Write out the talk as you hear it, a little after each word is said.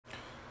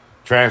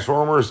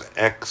Transformers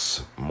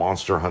X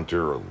Monster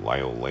Hunter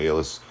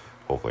LIOLAEUS.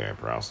 Hopefully I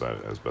pronounced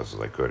that as best as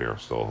I could here.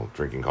 Still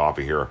drinking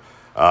coffee here.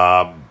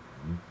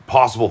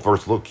 Possible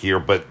first look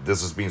here, but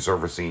this is being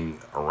surfacing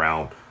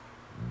around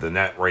the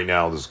net right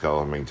now. This is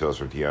coming to us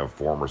from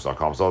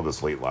tfformers.com. Saw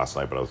this late last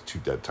night, but I was too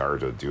dead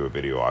tired to do a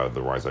video.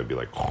 Otherwise, I'd be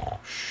like,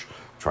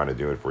 trying to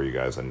do it for you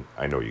guys. And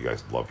I know you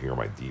guys love hearing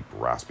my deep,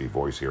 raspy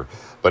voice here.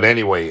 But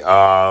anyway,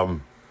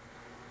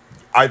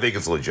 I think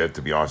it's legit,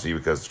 to be honest with you,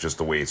 because just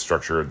the way it's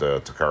structured, the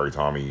Takara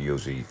Tommy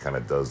usually kind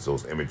of does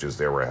those images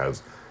there where it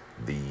has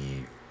the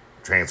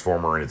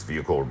Transformer in its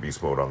vehicle or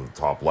beast mode on the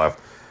top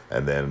left,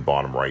 and then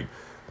bottom right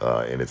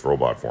in its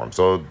robot form.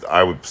 So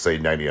I would say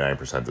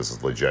 99% this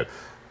is legit.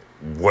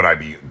 Would I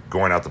be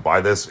going out to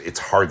buy this? It's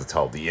hard to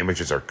tell. The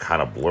images are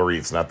kind of blurry.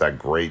 It's not that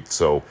great.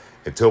 So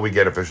until we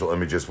get official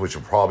images, which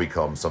will probably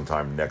come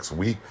sometime next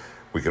week,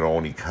 we can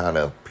only kind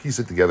of piece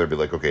it together and be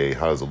like, okay,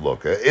 how does it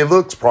look? It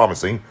looks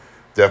promising,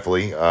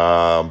 definitely.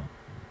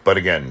 But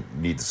again,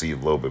 need to see a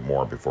little bit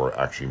more before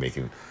actually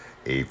making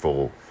a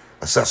full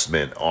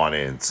assessment on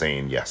it and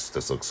saying, yes,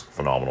 this looks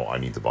phenomenal. I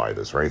need to buy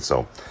this, right?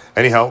 So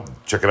anyhow,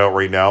 check it out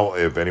right now.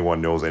 If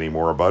anyone knows any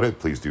more about it,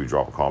 please do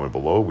drop a comment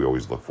below. We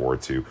always look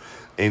forward to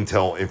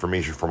intel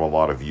information from a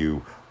lot of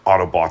you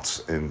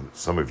Autobots and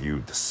some of you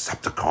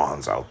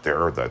Decepticons out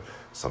there that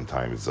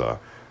sometimes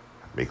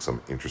make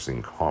some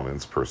interesting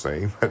comments per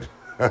se, but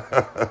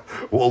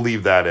we'll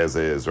leave that as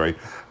is, right?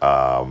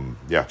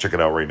 Yeah, check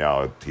it out right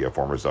now at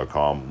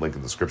tfformers.com. Link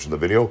in the description of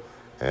the video,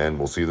 and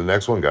we'll see you in the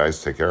next one,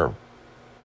 guys. Take care.